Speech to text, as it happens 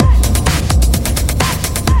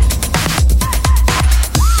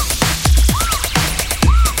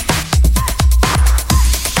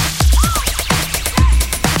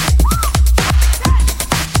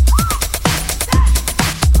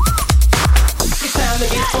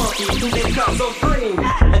funky, do this come so green,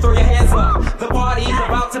 and throw your hands up. The party's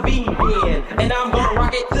about to begin, and I'm gonna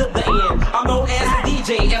rock it to the end. I'm known as the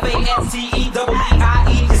DJ, FASTEEEIE.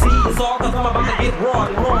 You see, it's all cause I'm about to get raw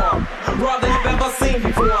and raw, raw than you've ever seen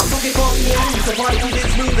before. So get funky and loose, and party to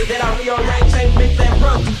this music that I rearrange, change, make that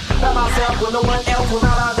run. By myself with no one else,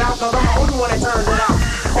 without a doubt, cause I'm the only one that turns it out.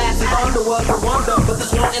 Past is under was a wonder, but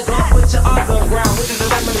this one is up with your underground, which is the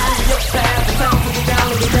lemon to your past. The time to get down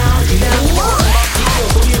and get down and get down.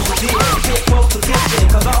 So here's the deal, pay close attention,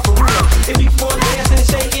 cause I'm for real. If you fun dancing and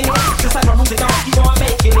shaking it, just like my music, I'll keep on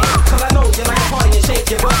making it. Cause I know you like a party and shake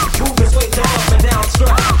your butt, moving straight to up and down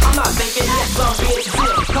strut. I'm not thinking yes, some bitch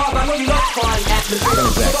zip, cause I know you love fun atmosphere.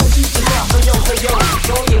 So don't cheat yourself, so yo, throw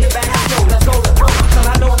your hit back, yo, let's go, cause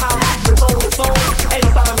I know how to control the soul. Ain't no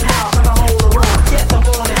stopping me now, cause I hold the road. Yes, I'm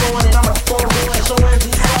going and I'm a phone and showing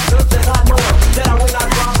these suckers that I know that I will not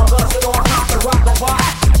drop my bus, so I'm not to rock the bar.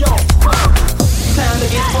 Yo, time to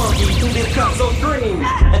get funky, do this cup so green,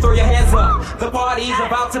 and throw your hands up. The party's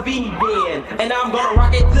about to begin, and I'm gonna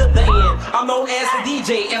rock it to the end. I'm known as the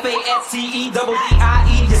DJ, FASTEEEIE.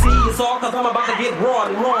 You see, it's all cause I'm about to get raw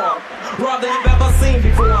and raw, raw than you've ever seen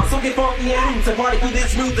before. So get funky and loose and party to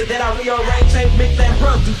this music that I rearrange, change, make that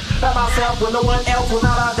run to. By myself with no one else,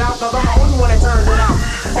 without a doubt, cause I'm the only one that turns it out.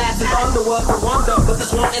 Past is under was a wonder, but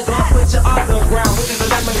this one is up with your underground, which is the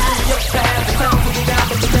lemon to your past. The time to get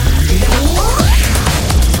down,